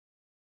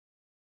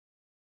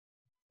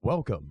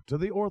Welcome to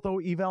the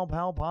Ortho Eval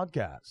Pal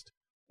podcast,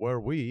 where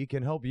we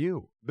can help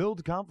you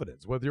build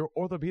confidence with your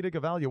orthopedic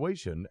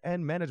evaluation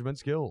and management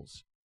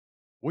skills.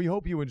 We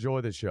hope you enjoy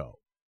the show.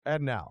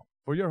 And now,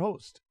 for your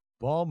host,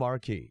 Paul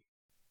Marquis.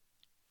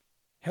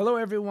 Hello,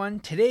 everyone.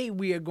 Today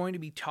we are going to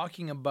be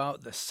talking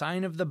about the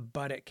sign of the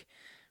buttock.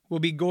 We'll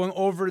be going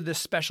over the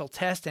special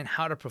test and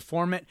how to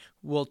perform it.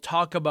 We'll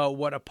talk about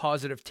what a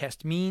positive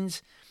test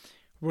means.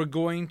 We're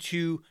going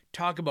to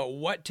talk about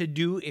what to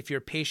do if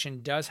your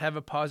patient does have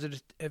a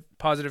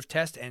positive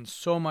test and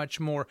so much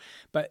more.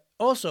 But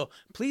also,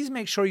 please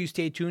make sure you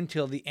stay tuned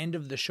till the end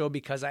of the show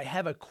because I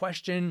have a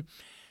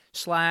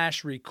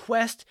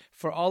question/request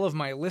for all of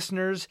my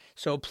listeners.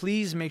 So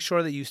please make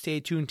sure that you stay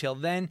tuned till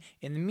then.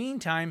 In the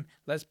meantime,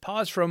 let's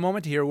pause for a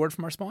moment to hear a word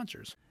from our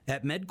sponsors.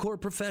 At MedCore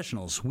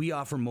Professionals, we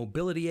offer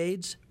mobility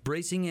aids,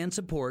 bracing and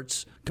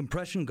supports,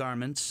 compression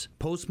garments,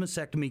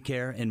 post-mastectomy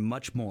care, and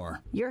much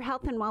more. Your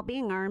health and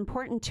well-being are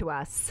important to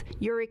us.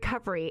 Your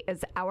recovery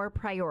is our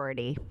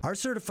priority. Our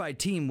certified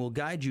team will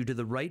guide you to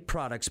the right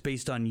products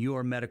based on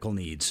your medical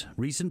needs,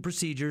 recent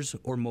procedures,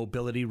 or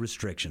mobility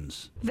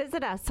restrictions.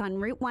 Visit us on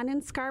Route 1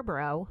 in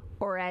Scarborough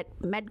or at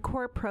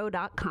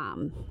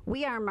medcorepro.com.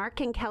 We are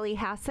Mark and Kelly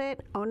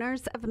Hassett,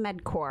 owners of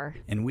MedCore.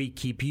 And we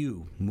keep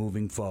you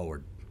moving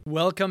forward.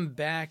 Welcome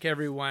back,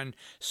 everyone.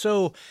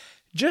 So,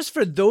 just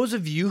for those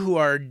of you who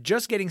are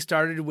just getting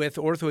started with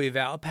Ortho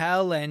Eval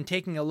Pal and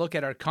taking a look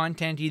at our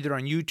content either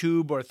on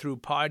YouTube or through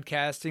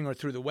podcasting or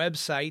through the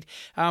website,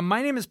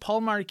 my name is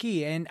Paul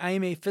Marquis and I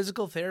am a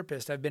physical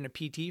therapist. I've been a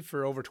PT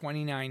for over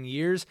 29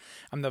 years.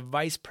 I'm the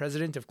Vice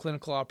President of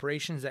Clinical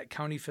Operations at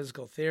County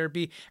Physical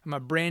Therapy. I'm a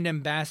brand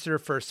ambassador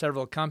for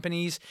several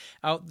companies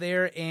out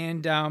there,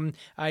 and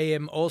I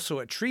am also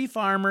a tree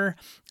farmer.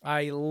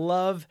 I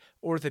love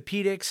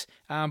orthopedics,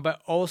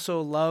 but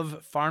also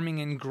love farming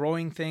and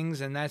growing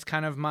things, and that's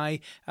kind of my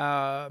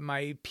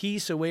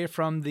piece away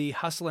from the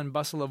hustle and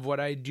bustle of what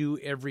I do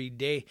every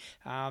day.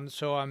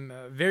 So I'm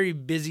a very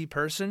busy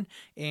person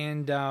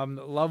and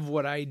love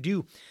what I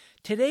do.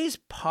 Today's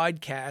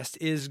podcast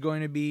is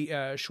going to be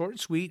short and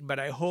sweet, but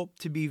I hope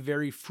to be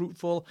very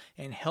fruitful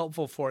and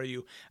helpful for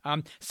you.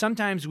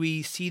 Sometimes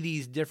we see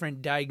these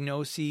different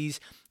diagnoses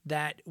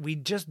that we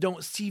just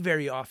don't see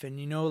very often.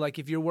 You know, like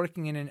if you're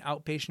working in an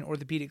outpatient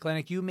orthopedic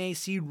clinic, you may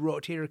see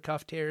rotator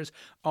cuff tears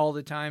all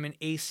the time and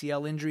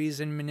ACL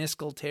injuries and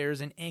meniscal tears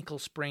and ankle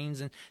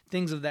sprains and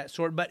things of that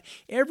sort. But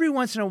every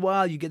once in a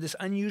while, you get this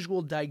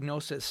unusual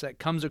diagnosis that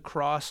comes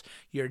across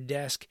your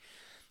desk.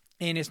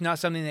 And it's not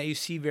something that you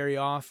see very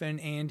often.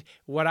 And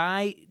what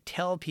I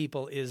tell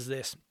people is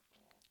this,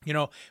 you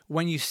know,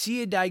 when you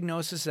see a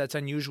diagnosis that's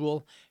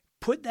unusual,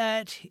 put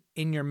that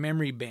in your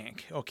memory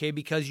bank, okay?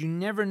 Because you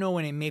never know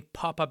when it may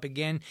pop up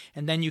again,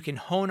 and then you can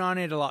hone on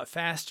it a lot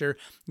faster,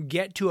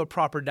 get to a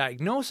proper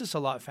diagnosis a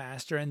lot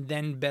faster, and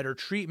then better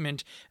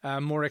treatment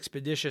more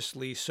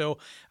expeditiously. So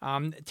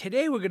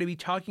today we're going to be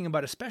talking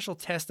about a special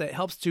test that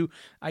helps to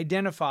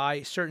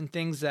identify certain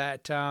things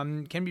that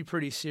can be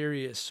pretty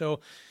serious. So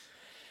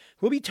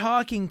we'll be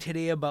talking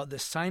today about the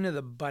sign of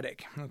the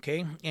buttock,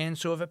 okay? And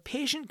so if a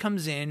patient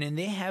comes in and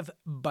they have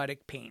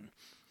buttock pain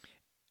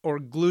or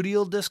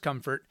gluteal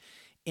discomfort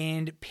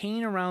and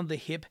pain around the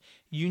hip,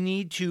 you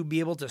need to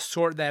be able to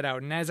sort that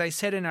out. And as I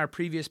said in our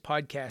previous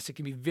podcast, it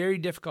can be very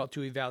difficult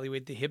to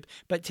evaluate the hip.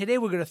 But today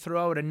we're going to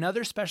throw out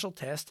another special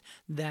test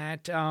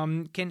that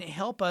can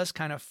help us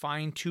kind of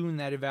fine-tune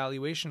that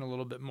evaluation a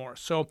little bit more.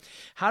 So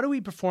how do we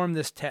perform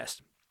this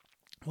test?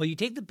 Well, you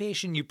take the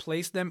patient, you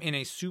place them in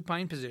a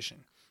supine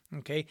position.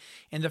 Okay,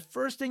 and the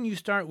first thing you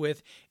start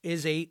with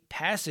is a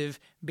passive,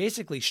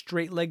 basically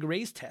straight leg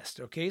raise test.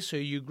 Okay, so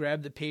you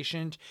grab the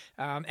patient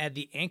at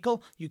the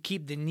ankle, you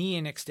keep the knee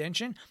in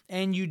extension,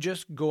 and you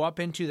just go up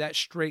into that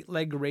straight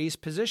leg raise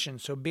position.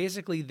 So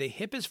basically the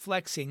hip is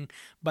flexing,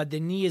 but the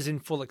knee is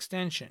in full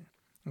extension.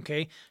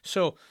 Okay,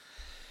 so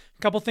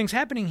couple things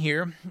happening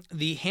here.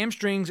 The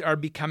hamstrings are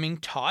becoming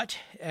taut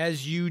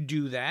as you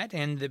do that,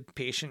 and the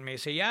patient may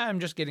say, yeah, I'm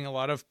just getting a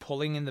lot of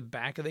pulling in the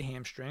back of the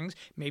hamstrings,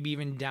 maybe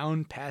even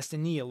down past the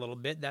knee a little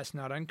bit. That's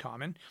not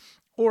uncommon.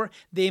 Or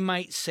they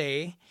might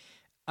say,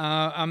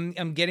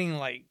 I'm getting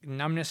like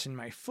numbness in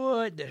my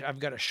foot. I've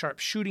got a sharp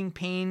shooting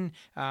pain,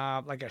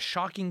 like a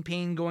shocking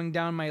pain going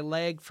down my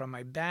leg from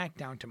my back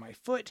down to my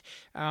foot.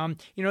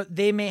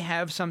 They may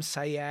have some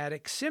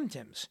sciatic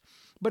symptoms.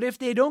 But if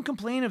they don't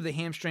complain of the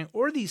hamstring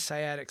or these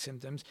sciatic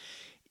symptoms,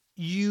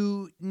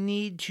 you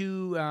need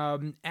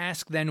to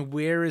ask then,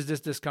 where is this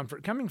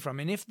discomfort coming from?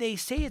 And if they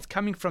say it's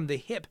coming from the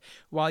hip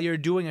while you're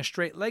doing a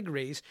straight leg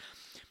raise,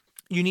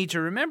 you need to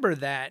remember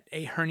that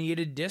a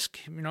herniated disc,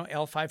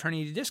 L5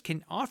 herniated disc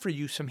can offer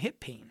you some hip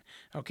pain,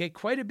 okay?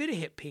 Quite a bit of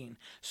hip pain.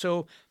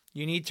 So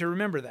you need to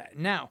remember that.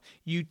 Now,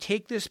 you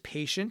take this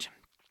patient,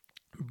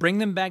 bring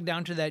them back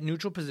down to that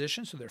neutral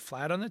position so they're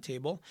flat on the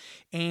table,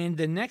 and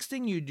the next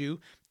thing you do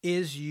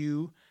is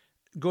you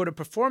go to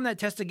perform that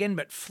test again,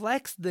 but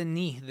flex the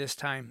knee this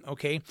time,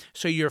 okay?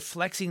 So you're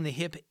flexing the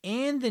hip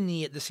and the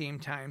knee at the same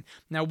time.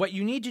 Now, what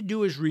you need to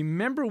do is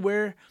remember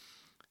where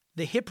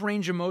the hip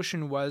range of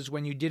motion was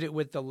when you did it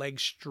with the leg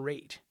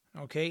straight,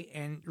 okay?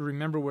 And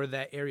remember where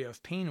that area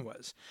of pain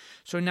was.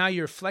 So now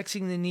you're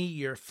flexing the knee,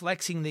 you're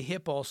flexing the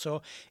hip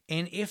also,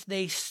 and if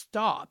they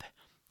stop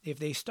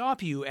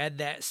you at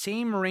that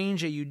same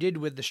range that you did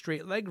with the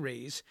straight leg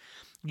raise,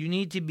 you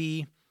need to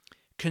be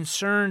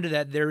concerned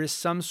that there is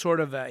some sort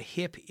of a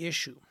hip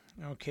issue.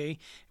 Okay,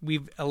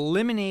 we've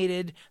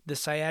eliminated the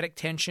sciatic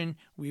tension,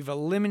 we've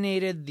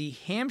eliminated the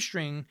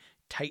hamstring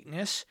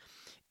tightness,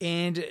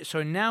 and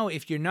so now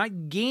if you're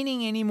not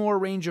gaining any more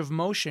range of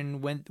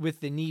motion with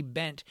the knee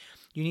bent,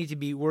 you need to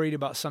be worried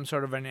about some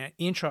sort of an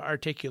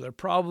intra-articular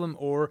problem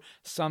or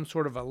some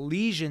sort of a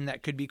lesion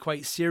that could be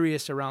quite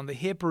serious around the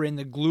hip or in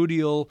the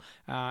gluteal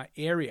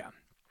area.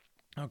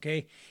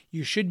 Okay,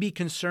 you should be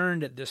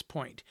concerned at this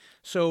point.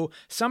 So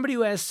somebody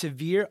who has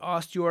severe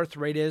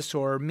osteoarthritis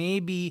or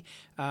maybe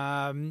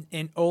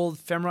an old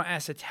femoral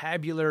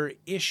acetabular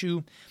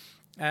issue,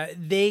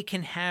 they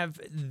can have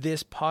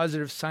this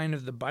positive sign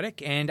of the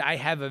buttock, and I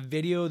have a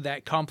video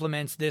that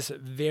complements this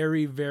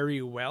very,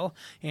 very well.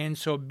 And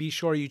so be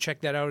sure you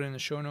check that out in the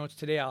show notes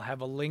today. I'll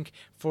have a link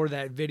for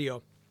that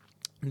video.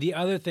 The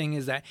other thing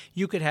is that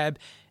you could have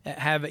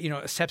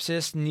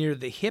sepsis near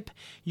the hip.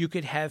 You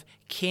could have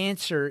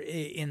cancer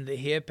in the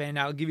hip, and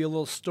I'll give you a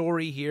little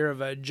story here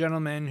of a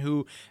gentleman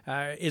who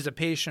is a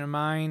patient of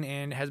mine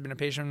and has been a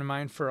patient of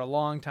mine for a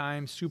long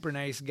time. Super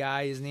nice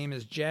guy. His name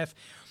is Jeff,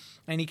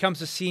 and he comes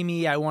to see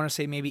me, I want to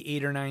say maybe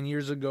 8 or 9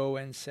 years ago,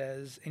 and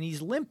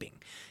he's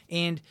limping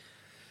and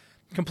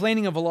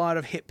complaining of a lot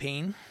of hip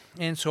pain.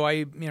 And so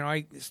I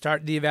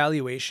start the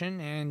evaluation,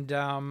 and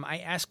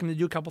I ask him to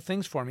do a couple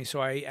things for me.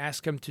 So I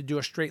ask him to do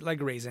a straight leg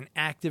raise, an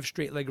active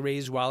straight leg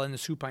raise while in the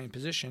supine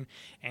position,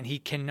 and he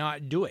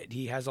cannot do it.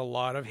 He has a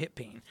lot of hip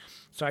pain.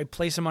 So I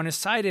place him on his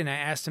side, and I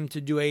asked him to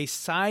do a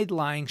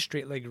side-lying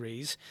straight leg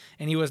raise,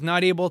 and he was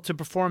not able to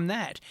perform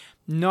that.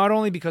 Not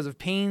only because of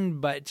pain,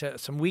 but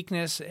some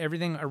weakness,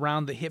 everything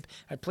around the hip.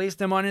 I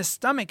placed him on his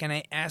stomach, and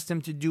I asked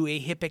him to do a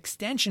hip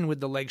extension with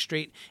the leg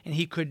straight, and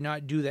he could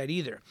not do that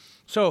either.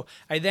 So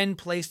I then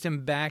placed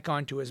him back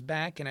onto his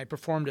back, and I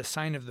performed a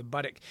sign of the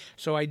buttock.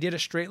 So I did a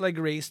straight leg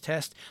raise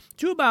test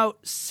to about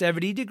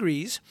 70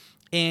 degrees,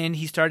 and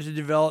he started to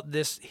develop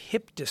this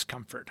hip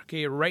discomfort,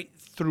 okay, right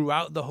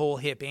throughout the whole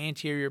hip,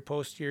 anterior,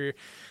 posterior.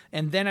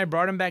 And then I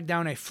brought him back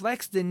down. I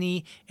flexed the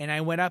knee, and I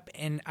went up,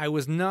 and I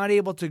was not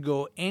able to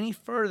go any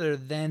further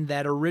than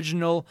that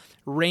original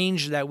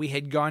range that we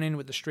had gone in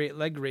with the straight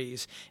leg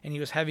raise. And he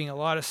was having a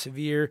lot of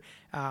severe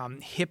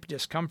hip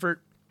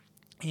discomfort,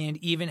 and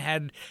even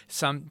had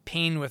some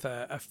pain with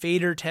a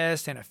Fader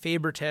test and a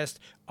Faber test.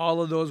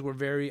 All of those were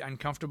very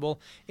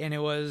uncomfortable, and it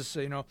was,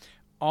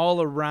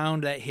 all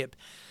around that hip.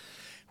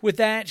 With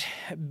that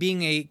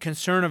being a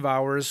concern of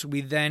ours,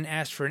 we then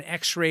asked for an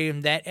x-ray,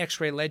 and that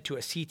x-ray led to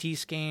a CT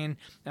scan,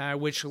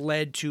 which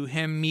led to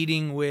him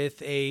meeting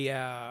with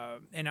an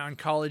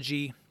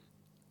oncology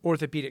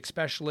orthopedic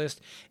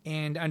specialist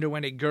and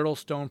underwent a girdle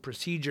stone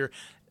procedure.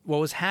 What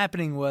was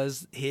happening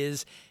was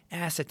his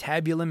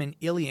acetabulum and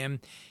ilium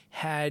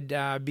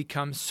had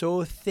become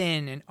so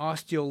thin and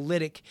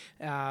osteolytic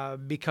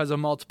because of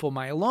multiple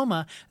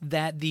myeloma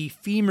that the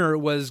femur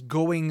was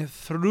going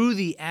through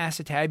the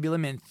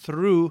acetabulum and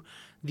through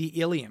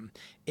the ilium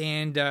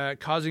and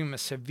causing him a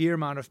severe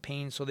amount of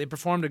pain. So they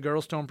performed a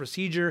girdle stone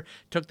procedure,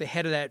 took the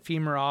head of that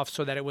femur off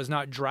so that it was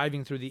not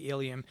driving through the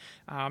ilium,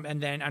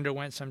 and then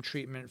underwent some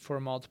treatment for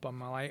multiple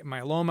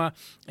myeloma,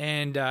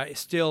 and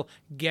still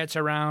gets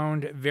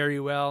around very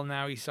well.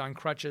 Now he's on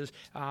crutches,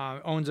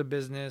 owns a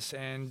business,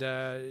 and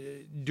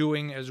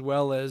doing as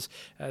well as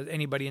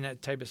anybody in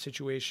that type of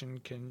situation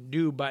can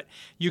do. But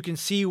you can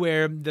see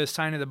where the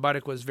sign of the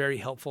buttock was very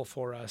helpful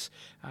for us.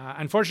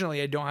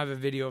 Unfortunately, I don't have a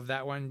video of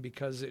that one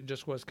because it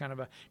just was kind of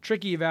a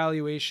tricky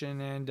evaluation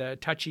and a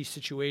touchy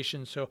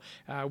situation, so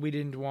we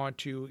didn't want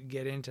to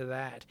get into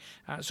that.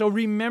 So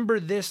remember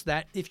this,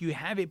 that if you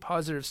have a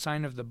positive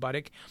sign of the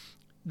buttock,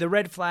 the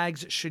red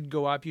flags should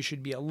go up. You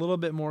should be a little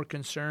bit more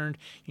concerned.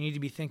 You need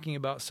to be thinking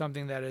about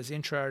something that is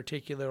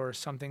intra-articular or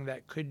something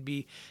that could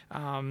be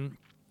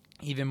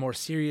even more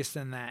serious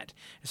than that,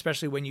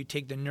 especially when you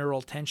take the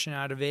neural tension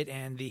out of it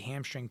and the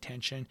hamstring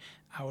tension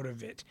out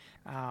of it.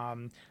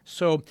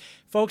 So,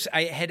 folks,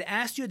 I had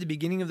asked you at the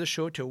beginning of the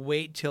show to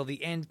wait till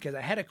the end because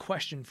I had a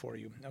question for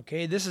you,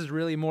 okay? This is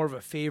really more of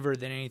a favor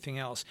than anything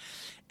else.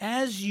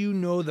 As you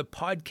know, the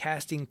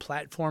podcasting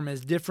platform is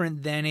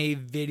different than a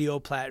video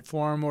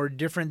platform or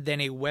different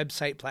than a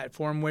website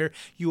platform where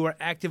you are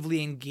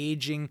actively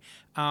engaging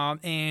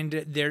and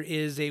there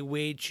is a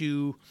way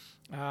to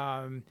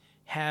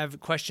have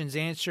questions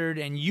answered,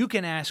 and you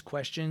can ask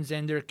questions,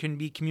 and there can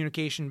be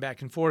communication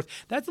back and forth.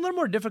 That's a little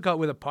more difficult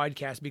with a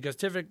podcast because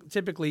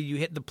typically you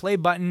hit the play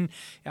button.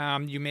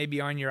 You may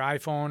be on your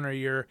iPhone or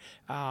your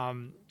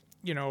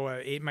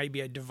it might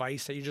be a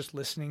device that you're just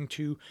listening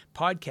to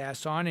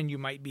podcasts on, and you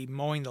might be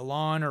mowing the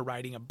lawn or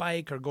riding a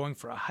bike or going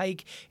for a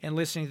hike and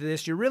listening to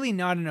this. You're really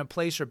not in a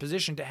place or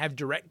position to have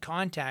direct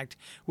contact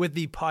with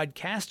the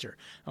podcaster,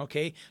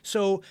 okay?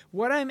 So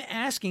what I'm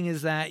asking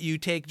is that you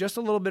take just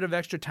a little bit of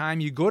extra time.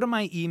 You go to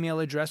my email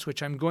address,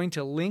 which I'm going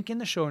to link in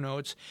the show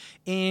notes,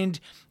 and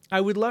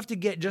I would love to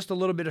get just a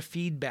little bit of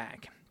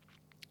feedback.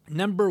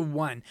 Number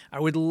one, I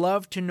would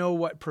love to know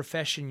what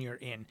profession you're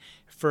in.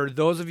 For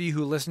those of you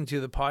who listen to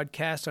the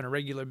podcast on a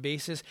regular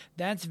basis,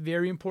 that's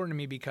very important to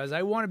me because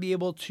I want to be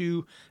able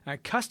to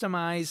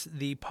customize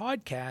the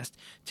podcast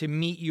to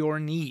meet your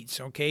needs,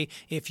 okay?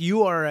 If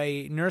you are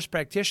a nurse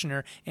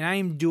practitioner and I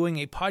am doing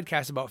a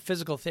podcast about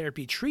physical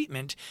therapy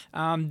treatment,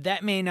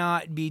 that may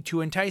not be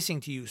too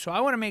enticing to you. So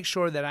I want to make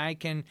sure that I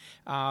can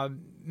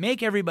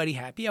make everybody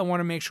happy. I want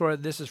to make sure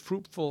that this is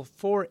fruitful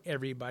for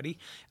everybody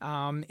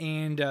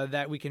and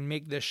that we can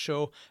make this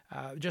show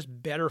just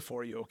better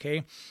for you,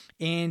 okay?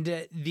 And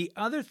the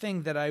other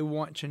thing that I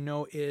want to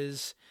know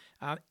is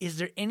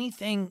there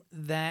anything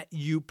that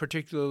you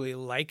particularly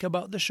like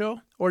about the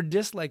show or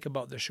dislike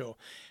about the show?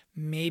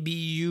 Maybe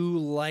you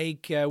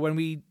like when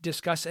we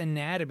discuss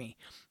anatomy.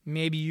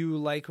 Maybe you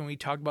like when we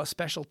talk about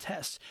special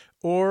tests.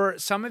 Or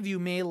some of you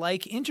may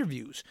like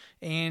interviews.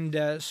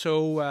 And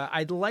so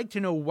I'd like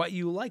to know what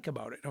you like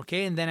about it,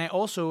 okay? And then I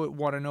also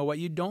want to know what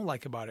you don't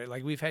like about it.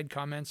 Like we've had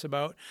comments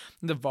about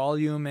the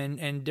volume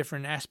and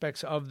different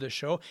aspects of the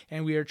show.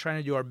 And we are trying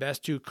to do our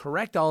best to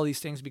correct all these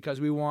things because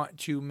we want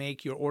to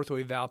make your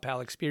Ortho Eval Pal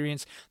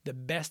experience the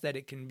best that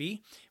it can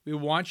be. We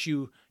want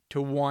you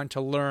to want to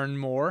learn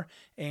more.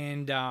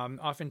 And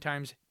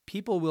oftentimes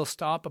people will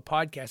stop a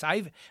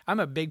podcast. I'm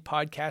a big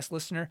podcast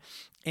listener,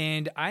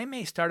 and I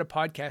may start a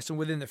podcast, and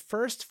within the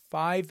first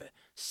 5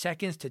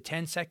 seconds to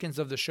 10 seconds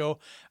of the show,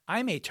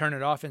 I may turn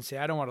it off and say,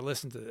 I don't want to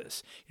listen to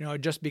this,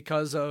 just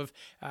because of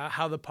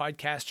how the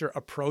podcaster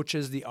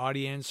approaches the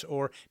audience,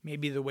 or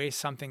maybe the way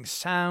something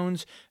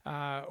sounds,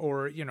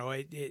 or,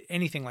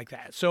 anything like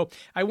that. So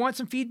I want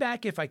some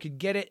feedback. If I could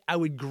get it, I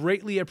would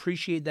greatly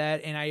appreciate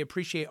that. And I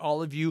appreciate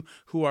all of you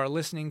who are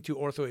listening to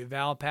Ortho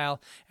Eval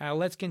Pal.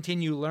 Let's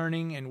continue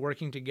learning and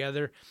working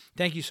together.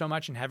 Thank you so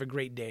much and have a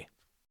great day.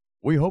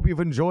 We hope you've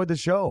enjoyed the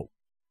show.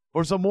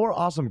 For some more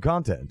awesome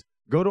content,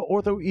 go to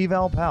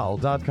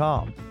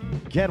orthoevalpal.com.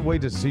 Can't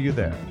wait to see you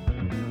there.